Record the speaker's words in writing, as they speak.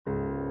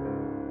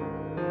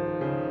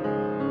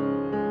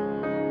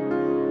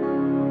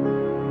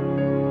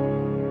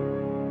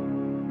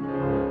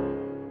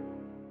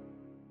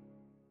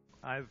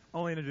I've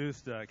only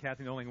introduced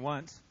Kathy Noling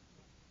once.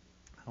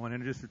 I want to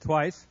introduce her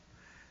twice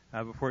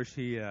before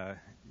she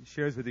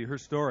shares with you her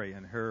story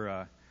and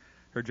her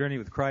journey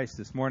with Christ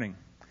this morning.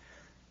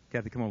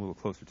 Kathy, come on a little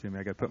closer to me.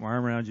 I got to put my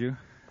arm around you.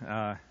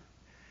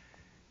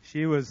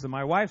 She was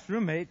my wife's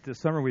roommate the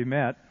summer we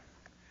met,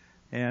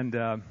 and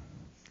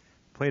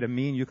played a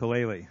mean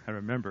ukulele, I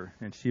remember.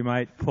 And she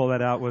might pull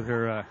that out with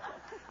her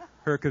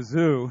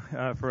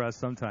kazoo for us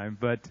sometime.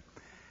 But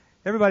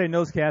everybody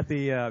knows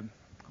Kathy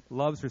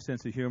loves her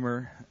sense of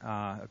humor,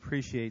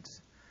 appreciates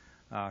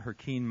her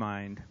keen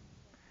mind.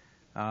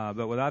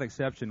 But without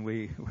exception,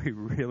 we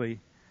really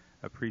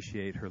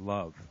appreciate her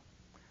love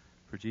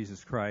for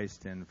Jesus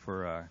Christ and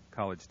for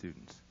college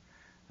students.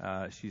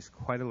 She's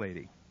quite a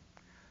lady,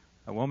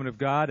 a woman of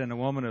God and a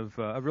woman of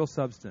real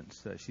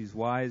substance. She's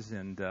wise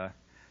and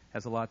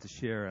has a lot to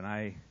share, and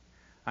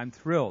I'm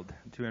thrilled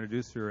to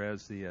introduce her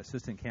as the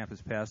assistant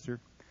campus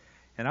pastor.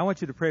 And I want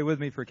you to pray with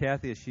me for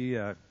Kathy as she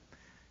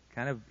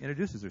kind of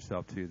introduces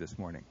herself to you this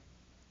morning.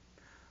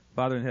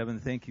 Father in heaven,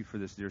 thank you for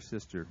this dear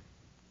sister,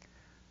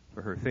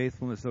 for her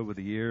faithfulness over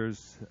the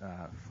years,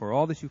 for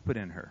all that you've put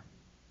in her.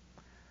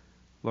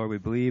 Lord, we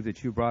believe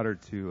that you brought her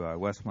to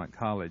Westmont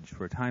College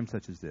for a time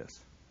such as this.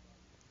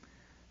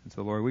 And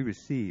so, Lord, we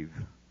receive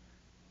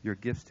your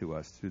gifts to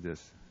us through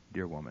this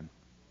dear woman.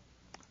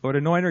 Lord,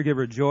 anoint her, give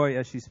her joy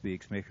as she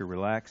speaks, make her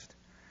relaxed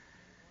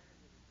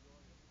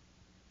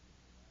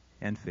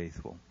and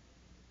faithful.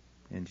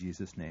 In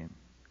Jesus' name,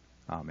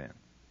 amen.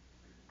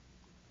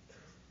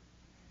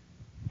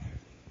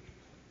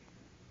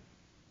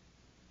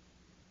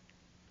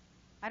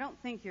 I don't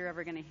think you're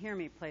ever going to hear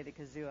me play the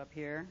kazoo up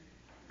here,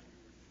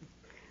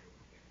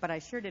 but I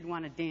sure did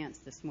want to dance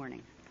this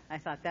morning. I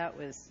thought that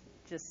was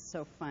just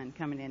so fun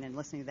coming in and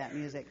listening to that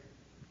music.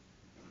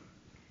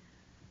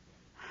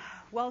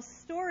 Well,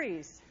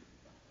 stories.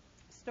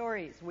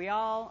 We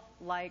all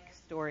like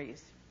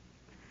stories.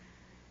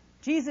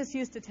 Jesus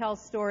used to tell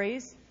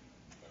stories,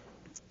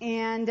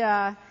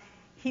 and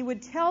he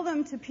would tell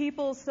them to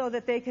people so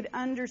that they could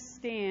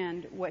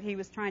understand what he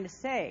was trying to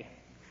say.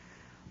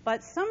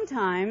 But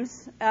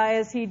sometimes,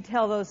 as he'd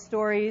tell those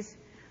stories,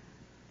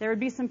 there would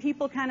be some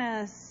people kind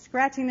of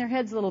scratching their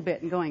heads a little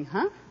bit and going,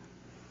 huh?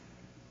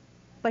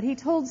 But he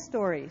told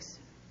stories.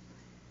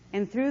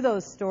 And through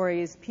those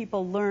stories,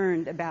 people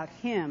learned about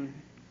him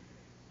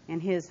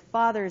and his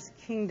Father's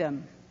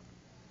kingdom.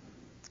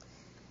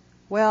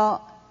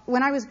 Well,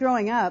 when I was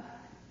growing up,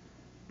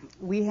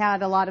 we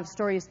had a lot of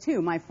stories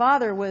too. My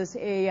father was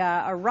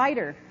a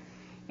writer,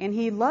 and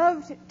he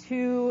loved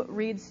to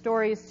read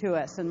stories to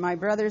us. And my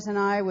brothers and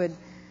I would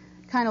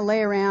kind of lay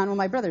around. Well,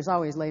 my brothers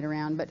always laid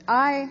around, but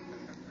I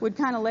would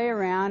kind of lay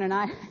around,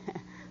 and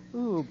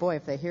ooh, boy,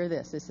 if they hear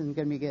this isn't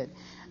going to be good.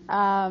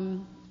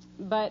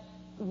 But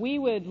we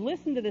would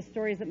listen to the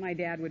stories that my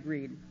dad would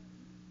read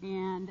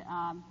and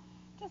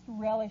just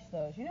relish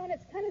those. You know, and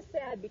it's kind of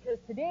sad because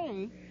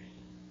today,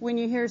 when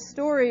you hear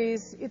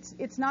stories,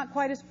 it's not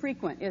quite as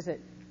frequent, is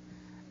it?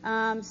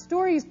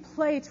 Stories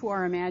play to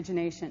our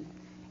imagination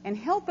and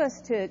help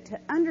us to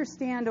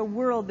understand a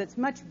world that's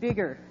much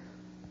bigger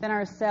than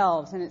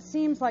ourselves. And it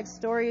seems like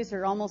stories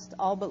are almost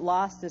all but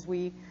lost as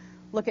we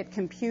look at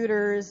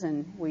computers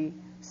and we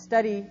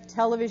study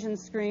television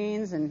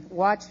screens and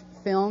watch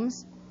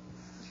films.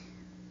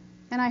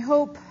 And I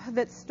hope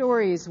that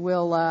stories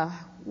will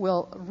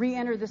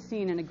re-enter the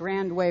scene in a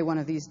grand way one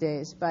of these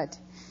days. But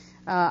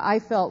I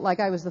felt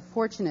like I was the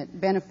fortunate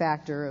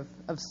benefactor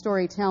of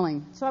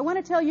storytelling. So I want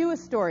to tell you a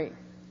story.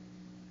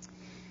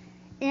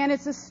 And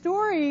it's a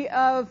story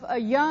of a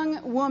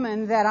young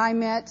woman that I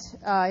met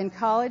in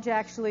college.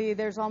 Actually,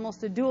 there's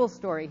almost a dual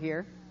story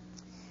here.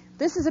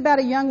 This is about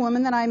a young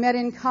woman that I met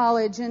in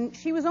college, and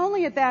she was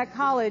only at that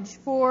college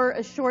for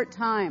a short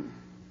time.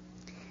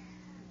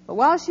 But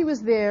while she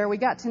was there, we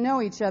got to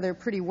know each other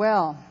pretty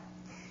well.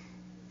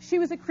 She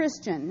was a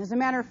Christian. As a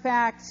matter of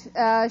fact,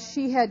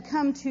 she had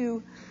come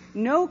to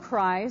know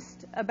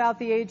Christ about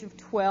the age of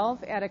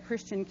 12 at a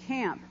Christian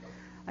camp.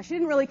 She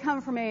didn't really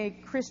come from a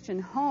Christian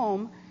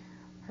home.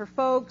 Her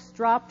folks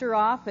dropped her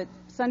off at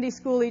Sunday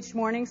school each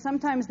morning.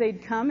 Sometimes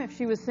they'd come if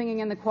she was singing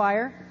in the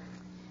choir.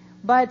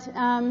 But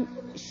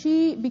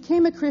she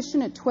became a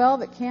Christian at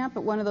 12 at camp,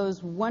 at one of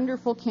those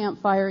wonderful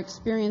campfire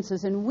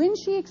experiences. And when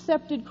she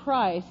accepted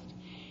Christ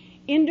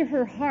into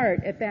her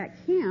heart at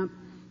that camp,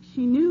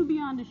 she knew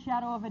beyond a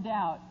shadow of a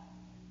doubt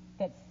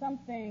that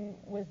something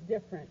was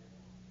different.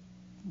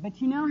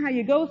 But you know how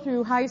you go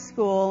through high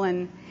school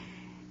and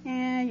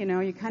you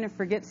know, you kind of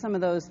forget some of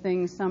those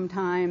things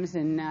sometimes.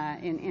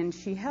 And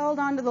she held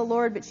on to the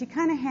Lord, but she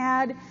kind of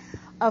had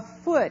a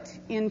foot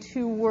in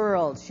two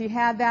worlds. She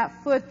had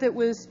that foot that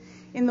was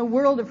in the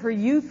world of her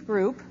youth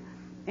group,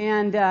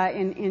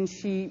 and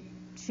she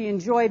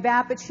enjoyed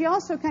that. But she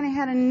also kind of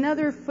had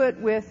another foot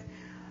with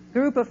a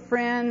group of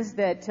friends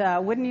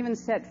that wouldn't even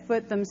set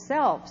foot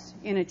themselves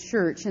in a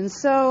church. And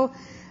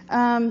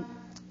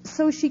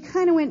so she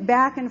kind of went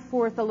back and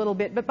forth a little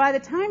bit. But by the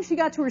time she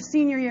got to her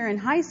senior year in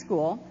high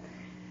school,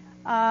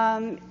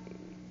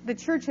 the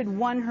church had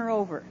won her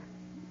over,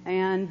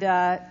 and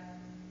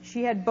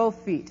she had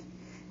both feet.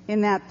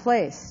 in that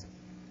place.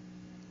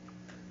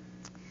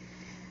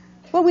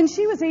 Well, when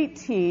she was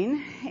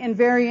 18 and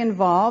very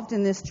involved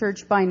in this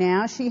church by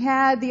now, she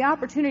had the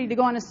opportunity to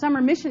go on a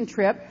summer mission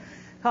trip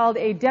called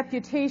a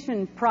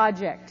deputation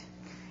project.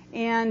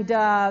 And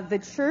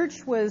the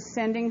church was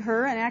sending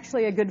her, and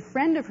actually a good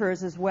friend of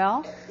hers as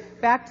well,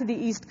 back to the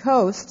East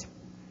Coast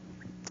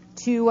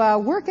to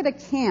work at a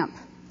camp.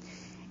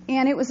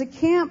 And it was a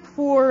camp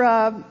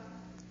for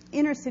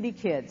inner city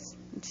kids.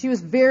 She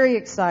was very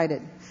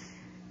excited.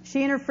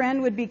 She and her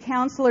friend would be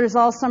counselors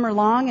all summer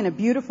long in a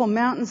beautiful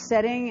mountain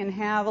setting and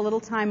have a little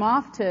time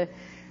off to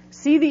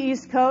see the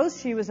East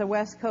Coast. She was a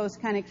West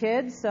Coast kind of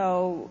kid,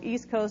 so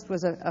East Coast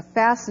was a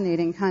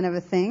fascinating kind of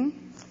a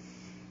thing.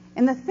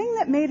 And the thing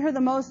that made her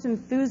the most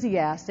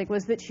enthusiastic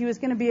was that she was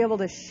going to be able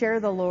to share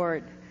the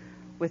Lord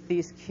with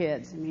these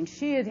kids. I mean,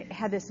 she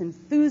had this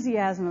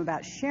enthusiasm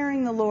about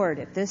sharing the Lord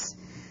at this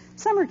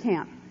summer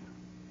camp.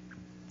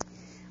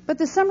 But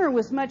the summer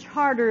was much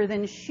harder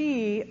than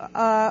she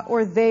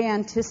or they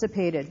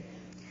anticipated.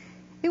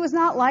 It was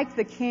not like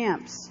the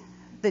camps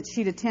that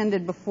she'd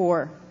attended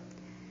before.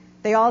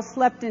 They all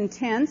slept in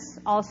tents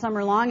all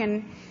summer long,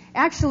 and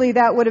actually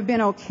that would have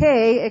been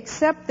okay,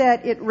 except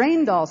that it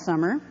rained all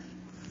summer,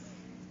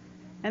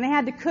 and they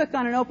had to cook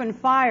on an open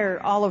fire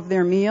all of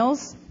their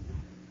meals.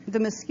 The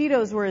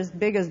mosquitoes were as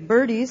big as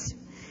birdies,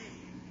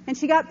 and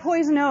she got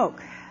poison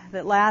oak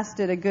that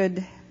lasted a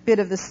good bit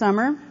of the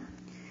summer.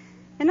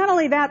 And not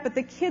only that, but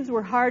the kids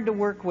were hard to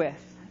work with.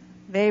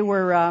 They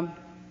were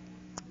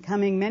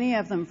coming, many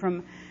of them,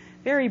 from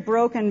very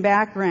broken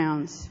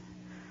backgrounds.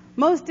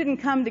 Most didn't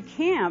come to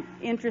camp,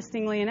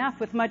 interestingly enough,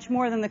 with much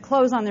more than the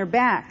clothes on their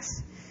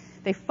backs.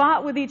 They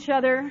fought with each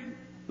other.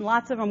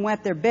 Lots of them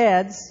wet their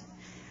beds.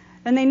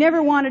 And they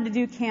never wanted to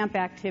do camp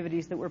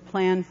activities that were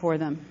planned for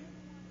them.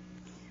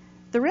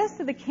 The rest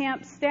of the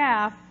camp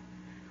staff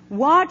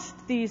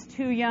watched these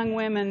two young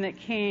women that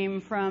came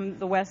from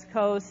the West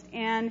Coast,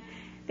 and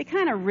they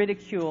kind of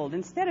ridiculed.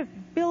 Instead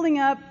of building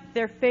up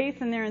their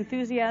faith and their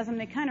enthusiasm,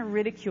 they kind of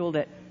ridiculed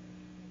it.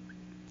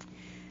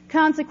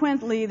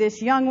 Consequently,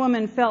 this young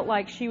woman felt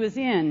like she was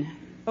in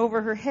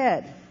over her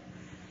head.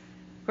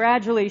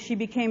 Gradually, she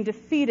became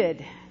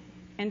defeated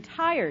and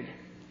tired,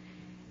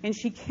 and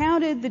she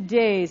counted the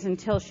days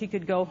until she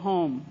could go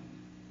home.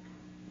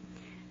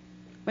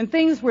 When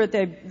things were at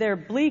their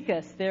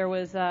bleakest, there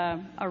was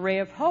a ray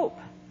of hope.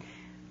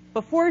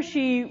 Before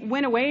she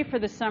went away for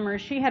the summer,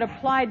 she had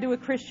applied to a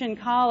Christian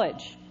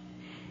college,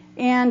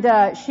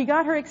 and she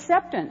got her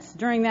acceptance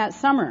during that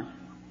summer.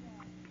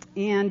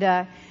 And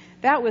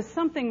that was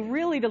something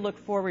really to look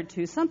forward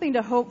to, something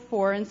to hope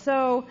for. And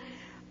so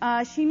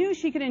she knew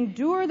she could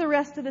endure the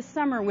rest of the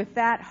summer with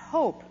that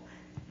hope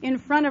in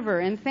front of her.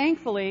 And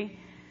thankfully,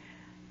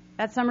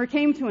 that summer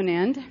came to an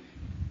end.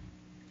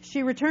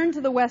 She returned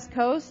to the West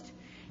Coast,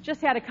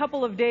 just had a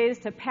couple of days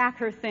to pack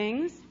her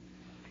things,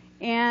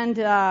 and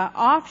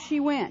off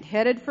she went,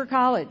 headed for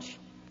college.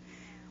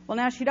 Well,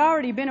 now, she'd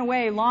already been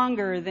away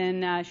longer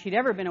than she'd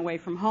ever been away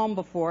from home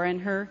before,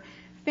 and her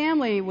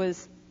family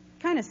was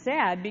kind of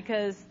sad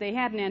because they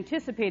hadn't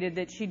anticipated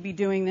that she'd be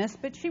doing this,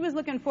 but she was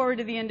looking forward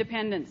to the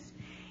independence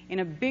in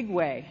a big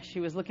way. She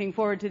was looking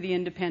forward to the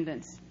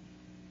independence.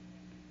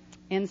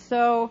 And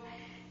so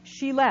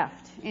she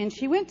left, and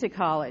she went to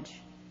college.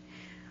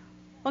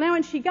 Well, now,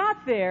 when she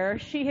got there,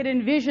 she had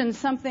envisioned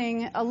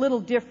something a little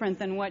different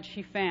than what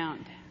she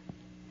found.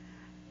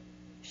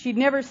 She'd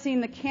never seen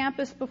the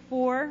campus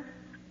before.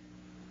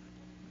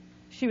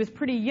 She was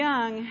pretty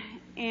young,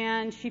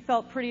 and she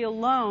felt pretty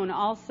alone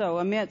also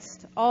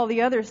amidst all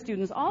the other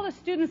students, all the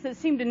students that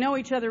seemed to know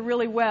each other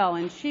really well,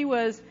 and she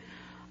was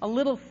a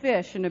little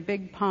fish in a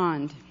big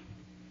pond.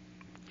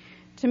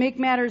 To make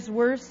matters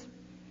worse,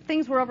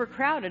 things were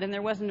overcrowded, and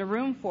there wasn't a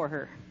room for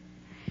her.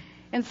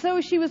 And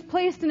so she was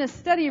placed in a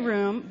study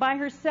room by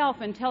herself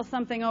until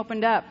something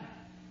opened up.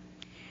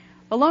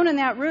 Alone in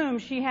that room,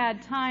 she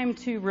had time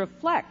to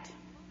reflect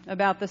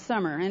about the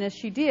summer. And as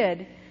she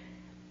did,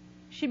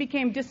 she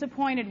became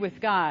disappointed with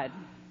God.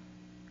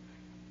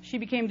 She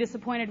became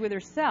disappointed with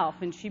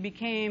herself, and she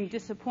became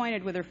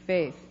disappointed with her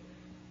faith,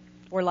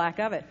 or lack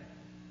of it.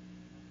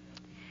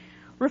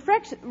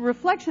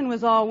 Reflection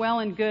was all well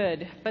and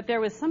good, but there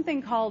was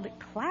something called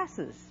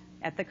classes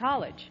at the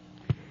college.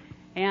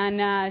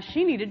 And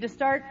she needed to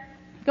start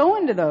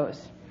going to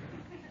those.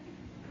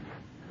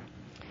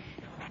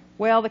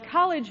 Well, the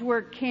college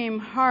work came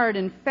hard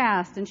and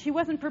fast, and she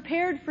wasn't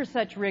prepared for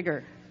such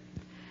rigor.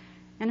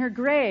 And her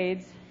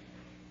grades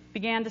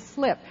began to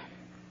slip.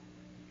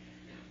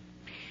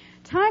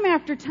 Time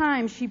after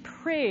time, she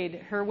prayed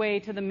her way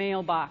to the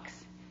mailbox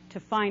to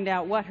find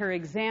out what her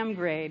exam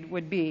grade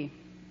would be,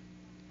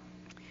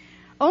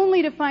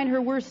 only to find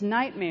her worst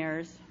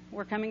nightmares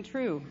were coming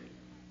true.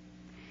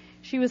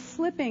 She was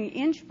slipping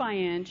inch by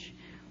inch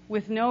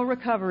with no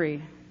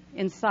recovery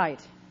in sight.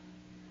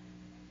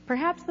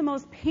 Perhaps the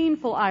most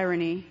painful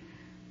irony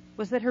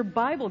was that her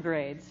Bible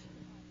grades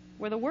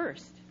were the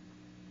worst.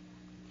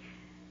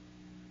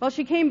 Well,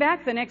 she came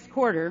back the next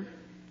quarter,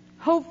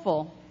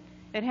 hopeful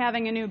at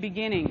having a new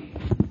beginning.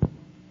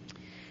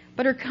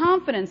 But her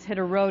confidence had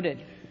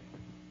eroded.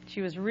 She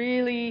was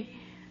really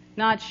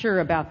not sure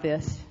about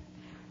this.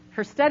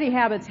 Her study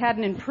habits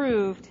hadn't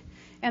improved,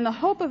 and the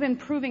hope of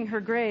improving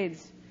her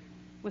grades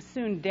was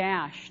soon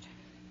dashed.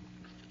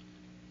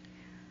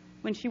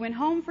 When she went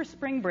home for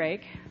spring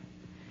break,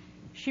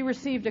 she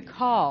received a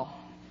call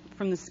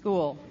from the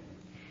school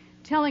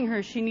telling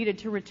her she needed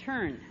to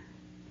return,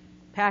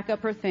 pack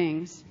up her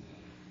things,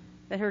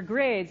 that her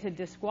grades had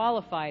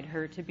disqualified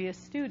her to be a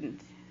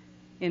student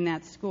in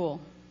that school.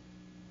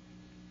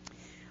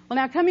 Well,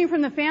 now, coming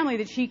from the family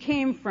that she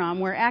came from,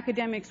 where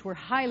academics were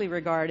highly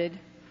regarded,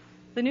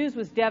 the news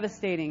was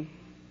devastating.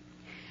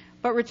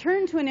 But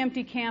return to an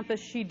empty campus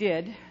she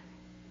did,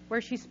 where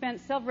she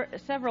spent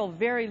several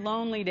very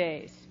lonely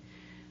days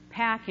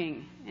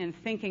packing and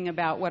thinking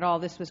about what all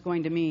this was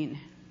going to mean.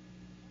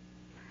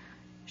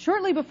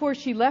 Shortly before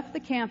she left the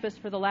campus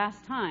for the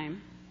last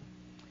time,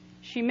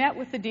 she met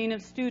with the dean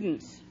of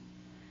students.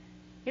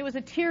 It was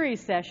a teary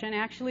session.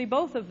 Actually,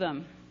 both of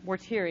them were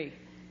teary.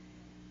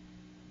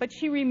 But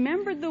she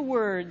remembered the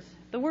words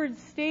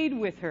stayed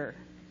with her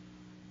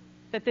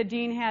that the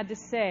dean had to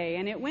say,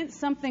 and it went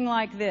something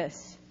like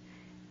this.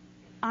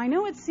 "I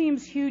know it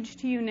seems huge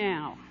to you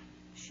now,"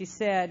 she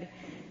said,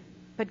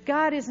 "but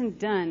God isn't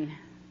done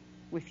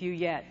with you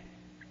yet.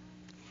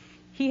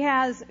 He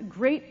has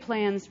great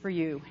plans for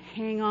you.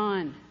 Hang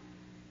on.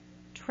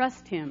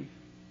 Trust Him.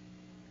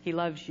 He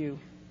loves you."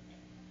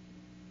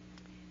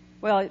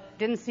 Well, it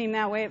didn't seem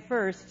that way at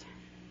first.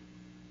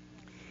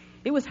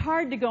 It was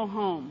hard to go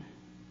home.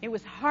 It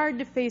was hard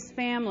to face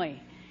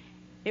family.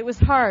 It was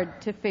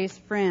hard to face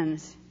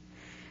friends.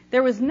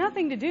 There was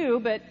nothing to do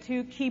but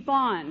to keep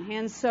on.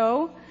 And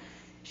so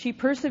she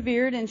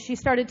persevered and she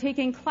started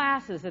taking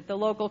classes at the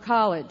local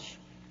college.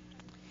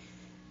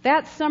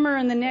 That summer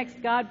and the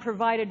next, God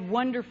provided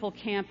wonderful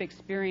camp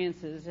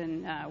experiences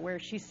and where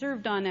she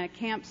served on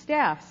camp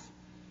staffs.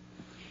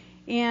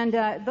 And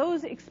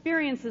those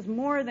experiences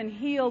more than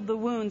healed the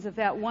wounds of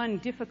that one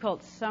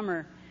difficult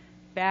summer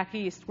back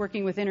east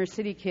working with inner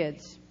city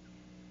kids.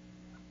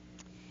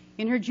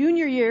 In her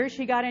junior year,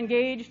 she got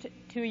engaged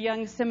to a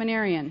young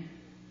seminarian.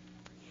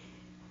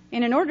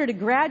 And in order to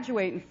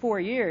graduate in 4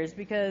 years,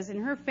 because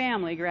in her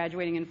family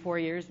graduating in 4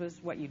 years was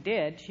what you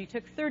did, she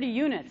took 30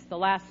 units the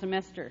last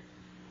semester.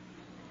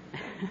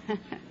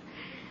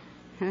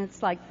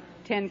 It's like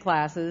 10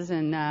 classes,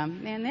 and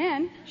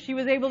then she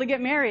was able to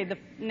get married the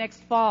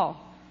next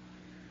fall.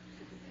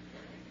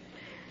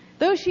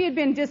 Though she had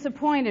been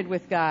disappointed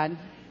with God,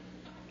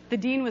 the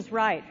dean was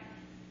right.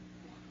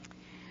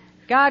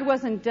 God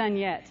wasn't done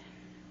yet.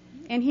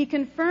 And he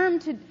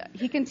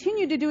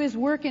continued to do his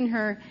work in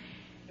her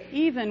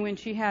even when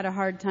she had a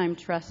hard time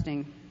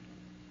trusting.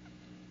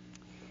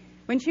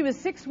 When she was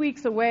 6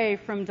 weeks away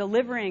from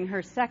delivering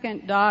her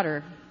second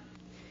daughter,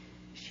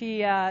 she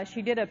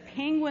did a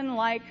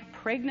penguin-like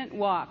pregnant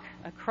walk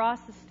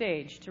across the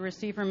stage to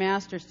receive her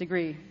master's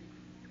degree.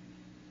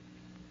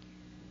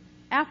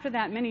 After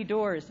that, many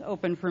doors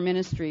opened for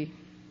ministry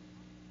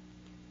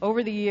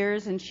over the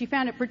years, and she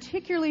found it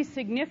particularly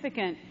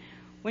significant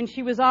when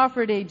she was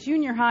offered a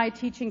junior high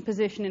teaching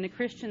position in a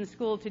Christian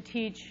school to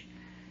teach,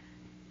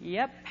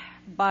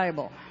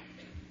 Bible.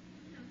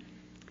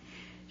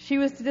 She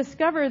was to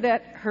discover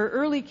that her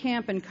early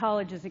camp and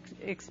college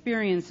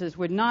experiences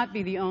would not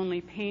be the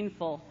only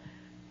painful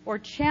or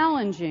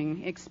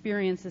challenging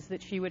experiences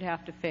that she would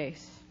have to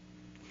face.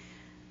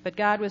 But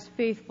God was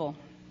faithful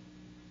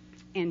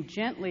and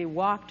gently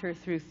walked her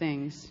through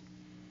things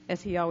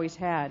as He always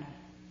had.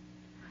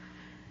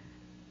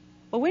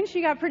 Well, when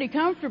she got pretty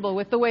comfortable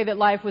with the way that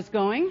life was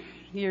going,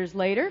 years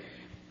later,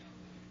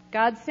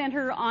 God sent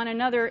her on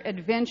another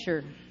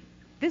adventure,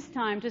 this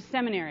time to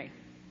seminary.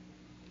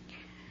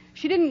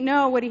 She didn't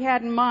know what He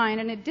had in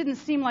mind, and it didn't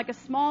seem like a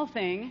small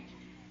thing.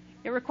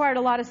 It required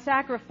a lot of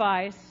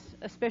sacrifice,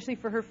 especially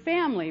for her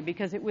family,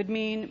 because it would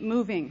mean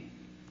moving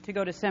to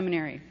go to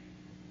seminary.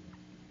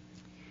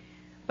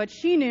 But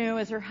she knew,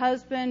 as her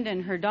husband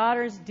and her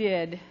daughters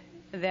did,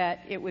 that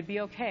it would be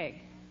okay,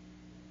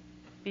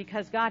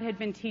 because God had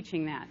been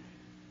teaching that.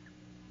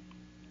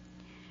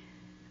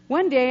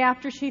 One day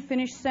after she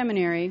finished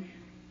seminary,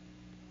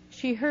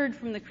 she heard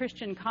from the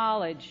Christian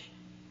college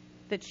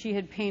that she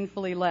had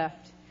painfully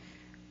left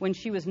when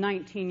she was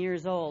 19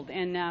 years old.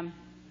 And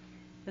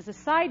as a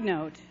side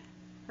note,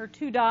 her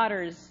two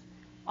daughters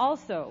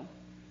also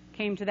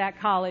came to that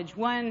college,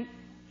 one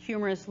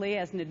humorously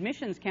as an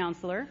admissions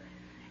counselor,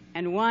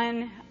 and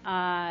one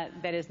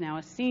that is now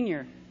a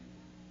senior.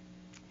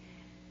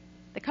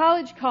 The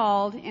college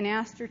called and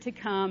asked her to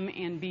come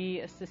and be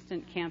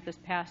assistant campus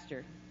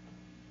pastor.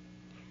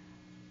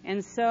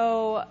 And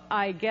so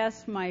I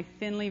guess my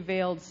thinly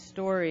veiled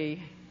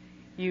story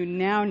you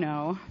now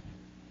know.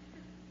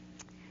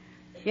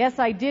 Yes,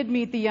 I did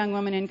meet the young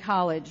woman in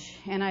college,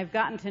 and I've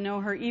gotten to know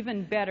her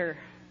even better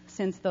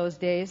since those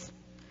days.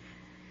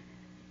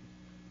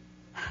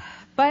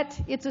 But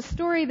it's a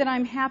story that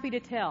I'm happy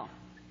to tell.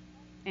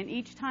 And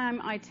each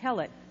time I tell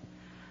it,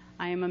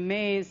 I am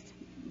amazed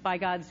by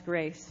God's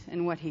grace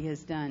and what He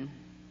has done.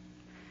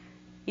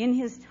 In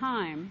His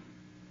time,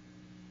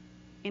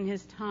 in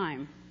His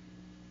time,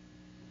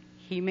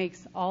 He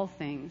makes all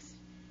things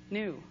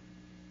new.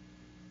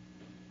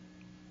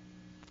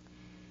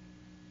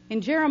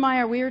 In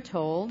Jeremiah, we are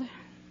told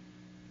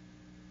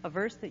a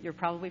verse that you're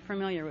probably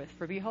familiar with.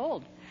 For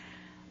behold,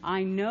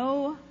 I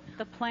know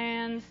the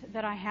plans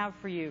that I have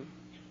for you,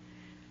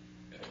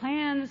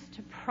 plans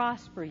to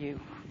prosper you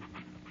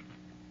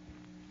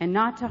and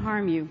not to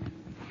harm you,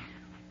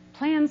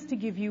 plans to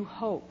give you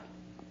hope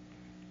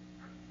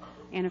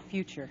and a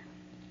future.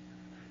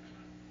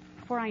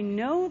 For I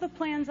know the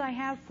plans I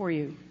have for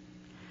you.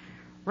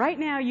 Right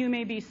now you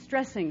may be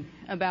stressing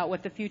about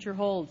what the future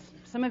holds.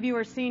 Some of you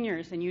are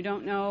seniors and you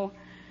don't know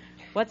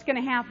what's going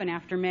to happen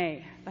after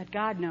May, but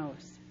God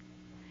knows.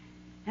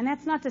 And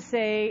that's not to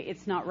say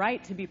it's not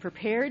right to be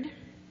prepared.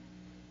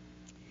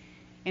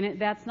 And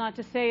that's not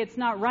to say it's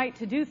not right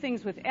to do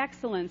things with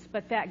excellence,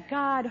 but that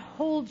God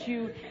holds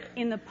you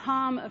in the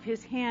palm of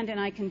His hand. And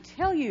I can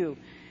tell you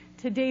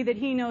today that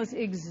He knows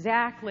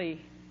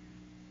exactly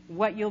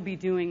what you'll be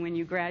doing when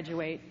you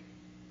graduate.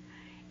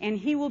 And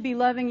He will be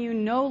loving you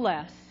no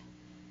less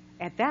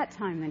at that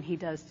time than He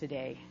does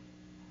today.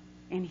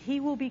 And He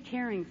will be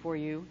caring for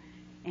you,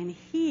 and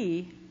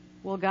He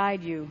will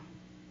guide you.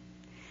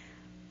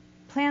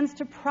 Plans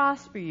to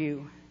prosper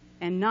you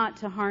and not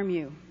to harm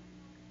you.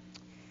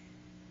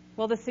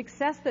 Well, the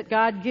success that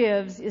God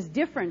gives is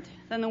different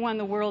than the one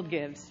the world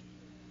gives.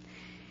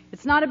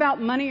 It's not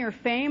about money or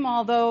fame,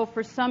 although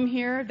for some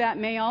here that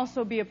may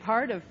also be a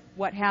part of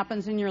what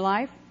happens in your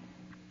life.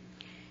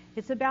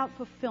 It's about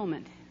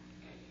fulfillment.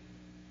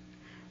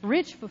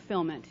 Rich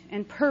fulfillment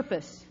and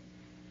purpose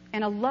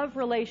and a love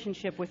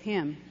relationship with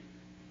Him.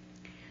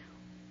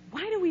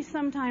 Why do we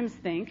sometimes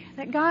think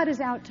that God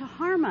is out to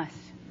harm us?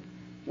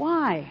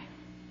 Why?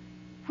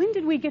 When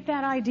did we get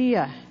that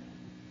idea?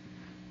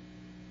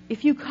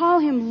 If you call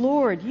Him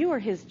Lord, you are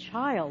His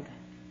child.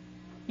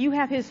 You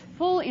have His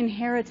full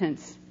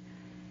inheritance.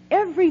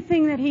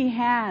 Everything that He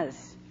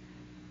has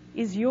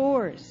is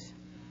yours.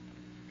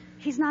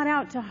 He's not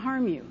out to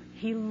harm you.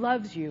 He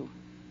loves you.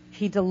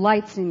 He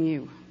delights in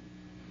you.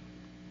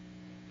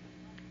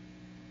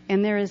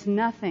 And there is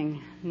nothing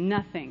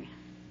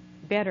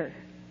better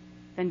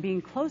than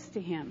being close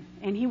to Him.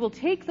 And He will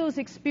take those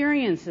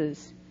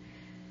experiences.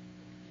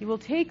 He will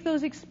take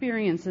those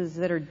experiences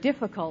that are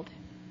difficult,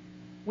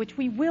 which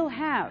we will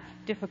have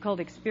difficult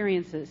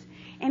experiences,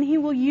 and He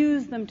will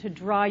use them to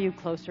draw you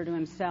closer to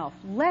Himself.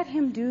 Let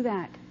Him do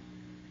that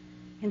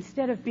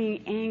instead of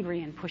being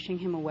angry and pushing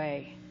Him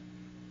away.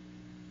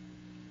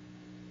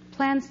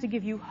 Plans to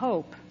give you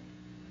hope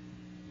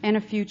and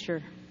a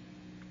future.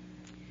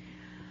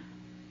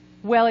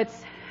 Well,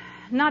 it's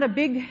not a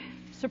big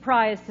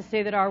surprise to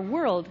say that our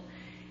world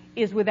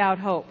is without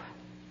hope.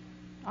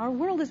 Our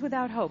world is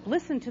without hope.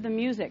 Listen to the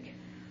music.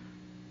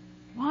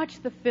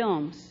 Watch the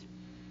films.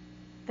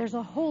 There's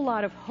a whole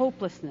lot of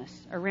hopelessness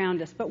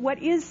around us. But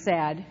what is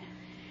sad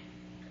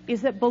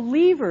is that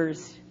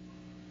believers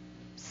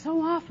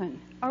so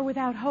often are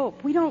without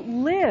hope. We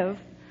don't live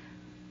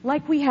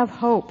like we have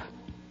hope.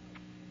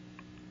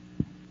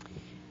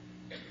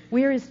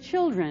 We are His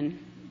children,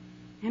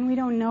 and we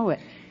don't know it.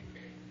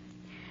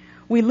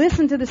 We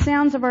listen to the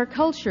sounds of our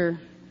culture,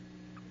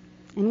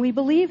 and we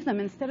believe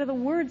them instead of the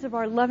words of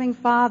our loving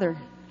Father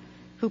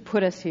who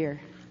put us here.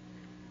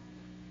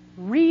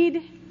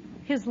 Read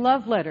His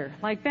love letter,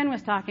 like Ben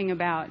was talking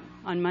about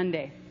on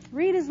Monday.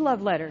 Read His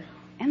love letter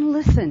and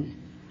listen.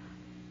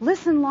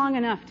 Listen long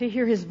enough to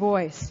hear His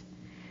voice.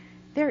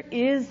 There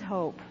is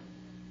hope.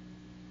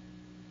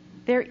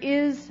 There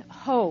is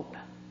hope.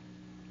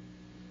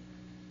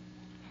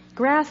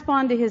 Grasp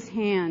onto His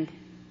hand.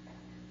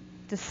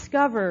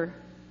 Discover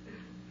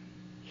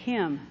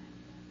Him.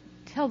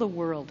 Tell the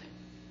world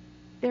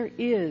there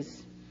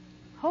is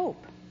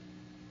hope.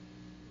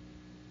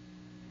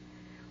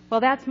 Well,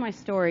 that's my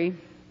story.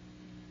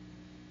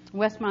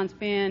 Westmont's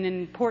been an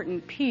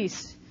important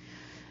piece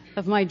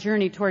of my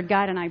journey toward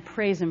God, and I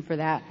praise Him for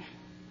that.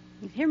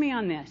 Hear me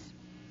on this.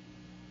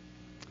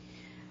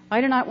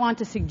 I do not want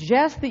to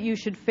suggest that you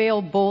should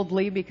fail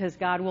boldly because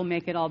God will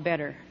make it all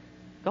better.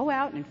 Go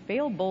out and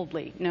fail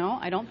boldly. No,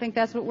 I don't think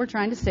that's what we're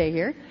trying to say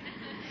here.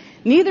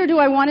 Neither do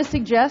I want to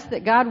suggest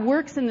that God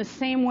works in the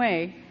same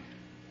way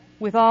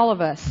with all of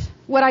us.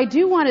 What I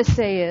do want to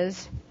say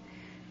is,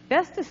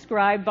 best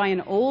described by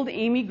an old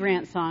Amy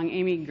Grant song.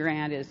 Amy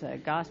Grant is a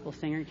gospel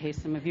singer, in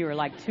case some of you are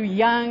like too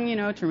young,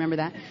 to remember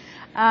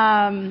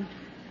that.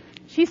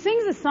 She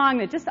sings a song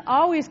that just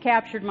always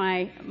captured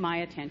my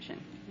attention.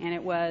 And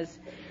it was,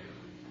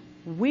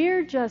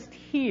 we're just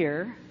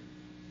here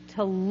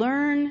to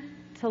learn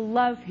to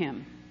love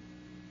Him,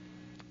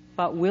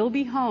 but we'll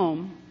be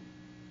home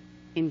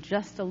in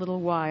just a little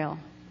while.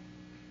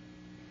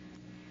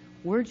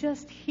 We're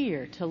just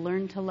here to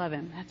learn to love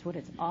Him. That's what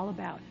it's all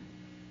about.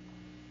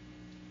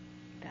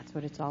 That's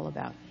what it's all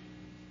about.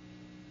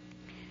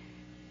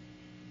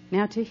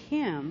 Now to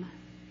Him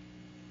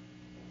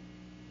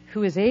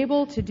who is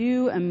able to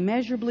do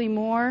immeasurably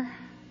more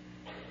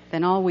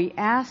than all we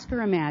ask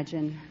or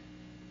imagine,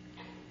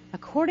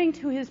 according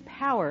to His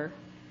power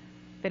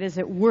that is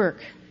at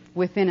work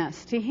within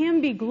us. To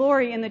him be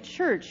glory in the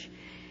church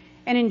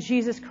and in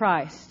Jesus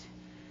Christ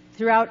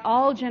throughout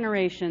all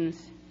generations,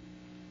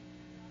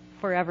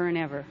 forever and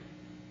ever.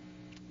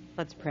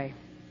 Let's pray.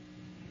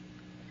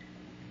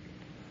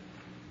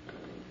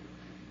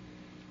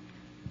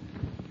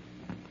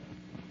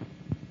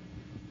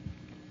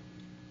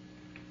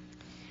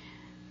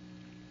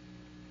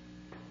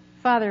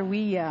 Father,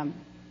 we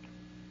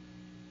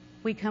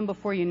come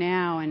before you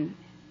now, and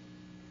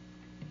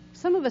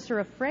some of us are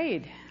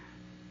afraid.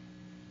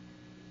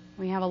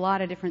 We have a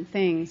lot of different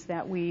things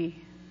that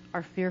we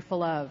are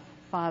fearful of,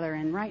 Father,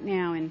 and right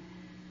now in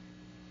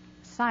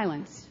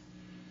silence,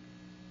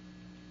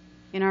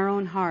 in our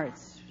own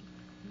hearts,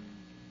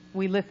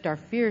 we lift our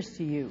fears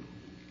to you.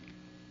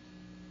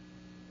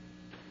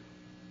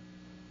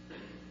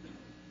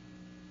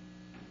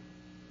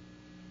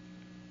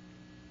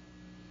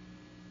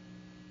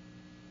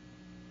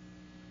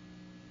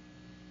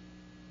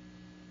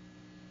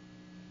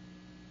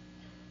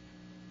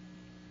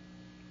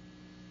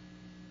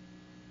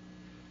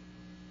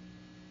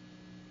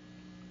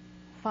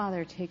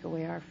 Father, take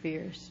away our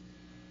fears.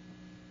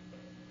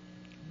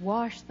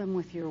 Wash them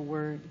with your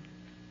word.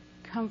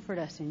 Comfort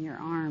us in your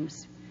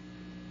arms.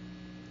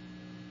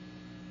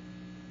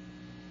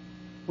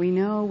 We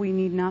know we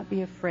need not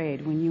be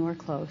afraid when you are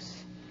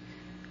close.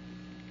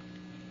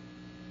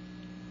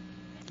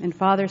 And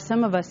Father,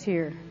 some of us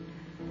here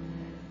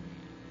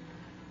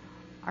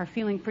are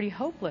feeling pretty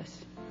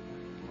hopeless.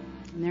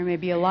 And there may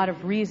be a lot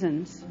of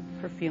reasons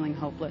for feeling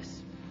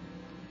hopeless.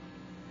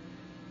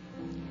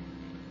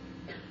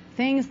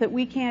 Things that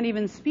we can't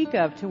even speak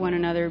of to one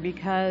another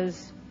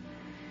because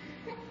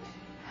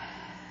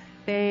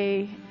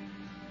they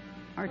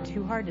are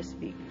too hard to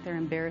speak. They're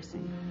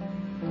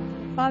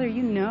embarrassing. Father,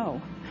 you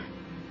know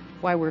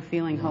why we're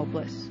feeling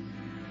hopeless.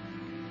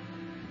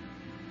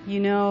 You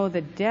know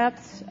the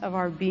depths of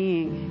our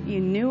being. You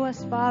knew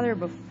us, Father,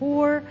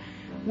 before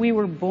we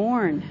were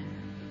born.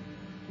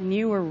 And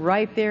you were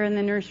right there in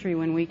the nursery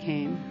when we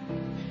came.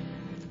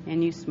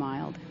 And you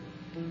smiled.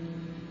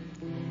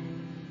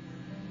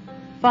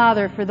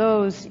 Father, for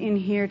those in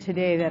here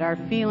today that are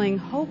feeling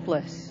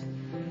hopeless,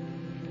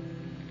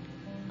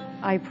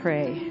 I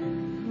pray,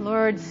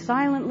 Lord,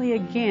 silently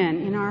again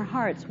in our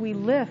hearts, we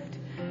lift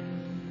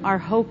our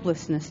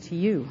hopelessness to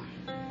you.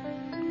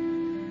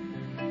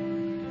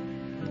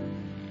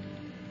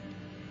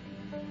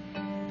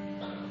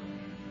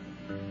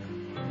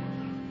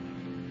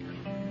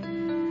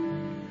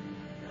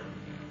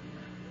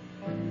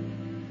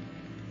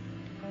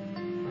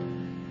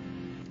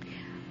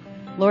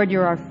 Lord,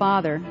 you're our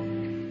Father.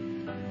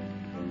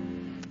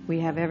 We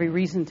have every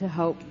reason to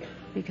hope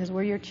because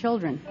we're your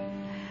children.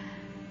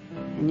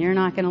 And you're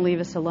not going to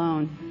leave us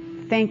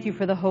alone. Thank you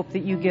for the hope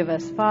that you give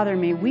us. Father,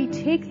 may we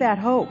take that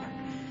hope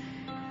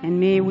and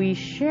may we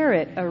share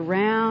it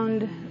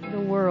around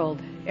the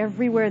world,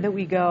 everywhere that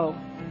we go.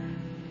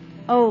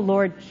 Oh,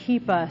 Lord,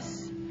 keep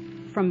us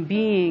from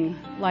being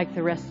like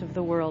the rest of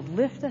the world.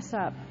 Lift us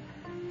up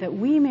that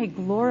we may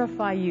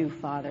glorify you,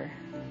 Father.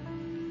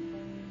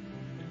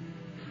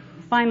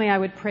 Finally, I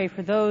would pray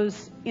for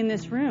those in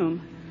this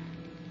room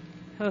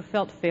who have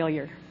felt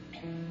failure.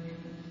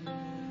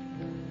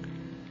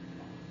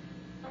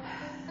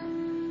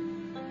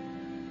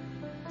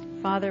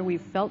 Father,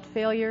 we've felt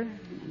failure,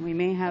 and we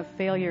may have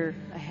failure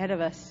ahead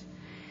of us.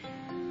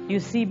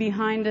 You see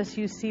behind us,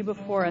 you see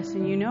before us,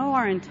 and you know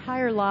our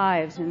entire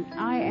lives. And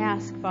I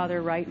ask,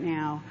 Father, right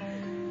now,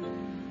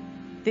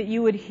 that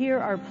you would hear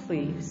our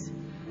pleas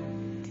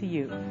to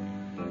you.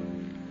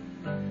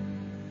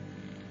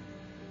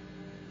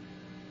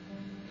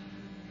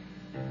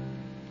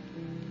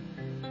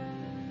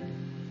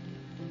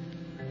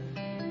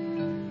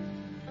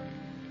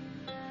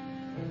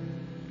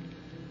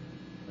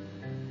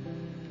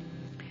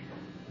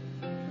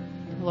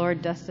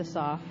 Lord, dust us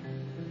off.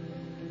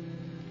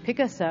 Pick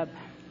us up.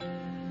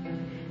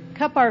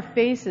 Cup our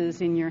faces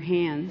in your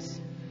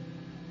hands.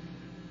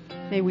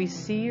 May we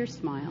see your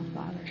smile,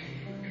 Father.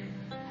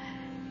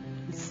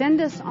 Send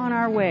us on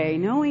our way,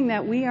 knowing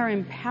that we are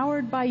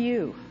empowered by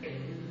you,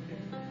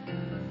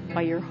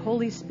 by your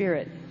Holy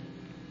Spirit.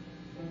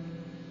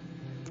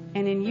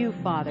 And in you,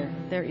 Father,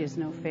 there is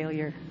no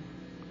failure.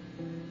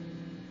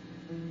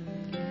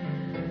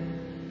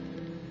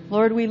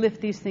 Lord, we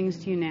lift these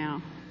things to you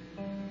now.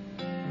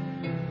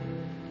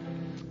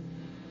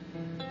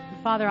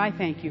 Father, I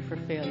thank you for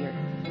failure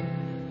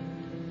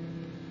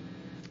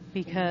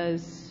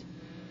because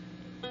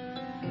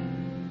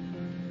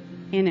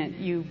in it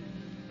you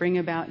bring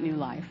about new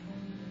life.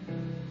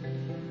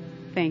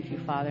 Thank you,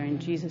 Father, in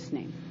Jesus'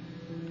 name.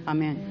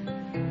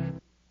 Amen.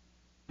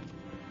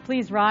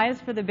 Please rise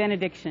for the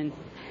benediction.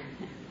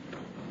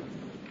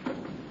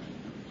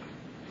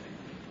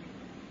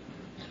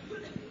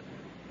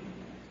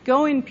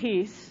 Go in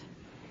peace.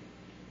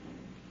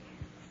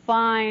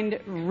 Find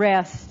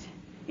rest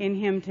in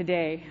him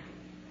today.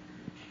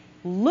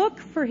 Look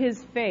for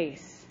his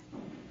face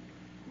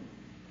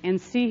and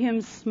see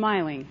him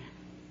smiling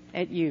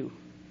at you.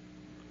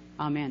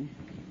 Amen.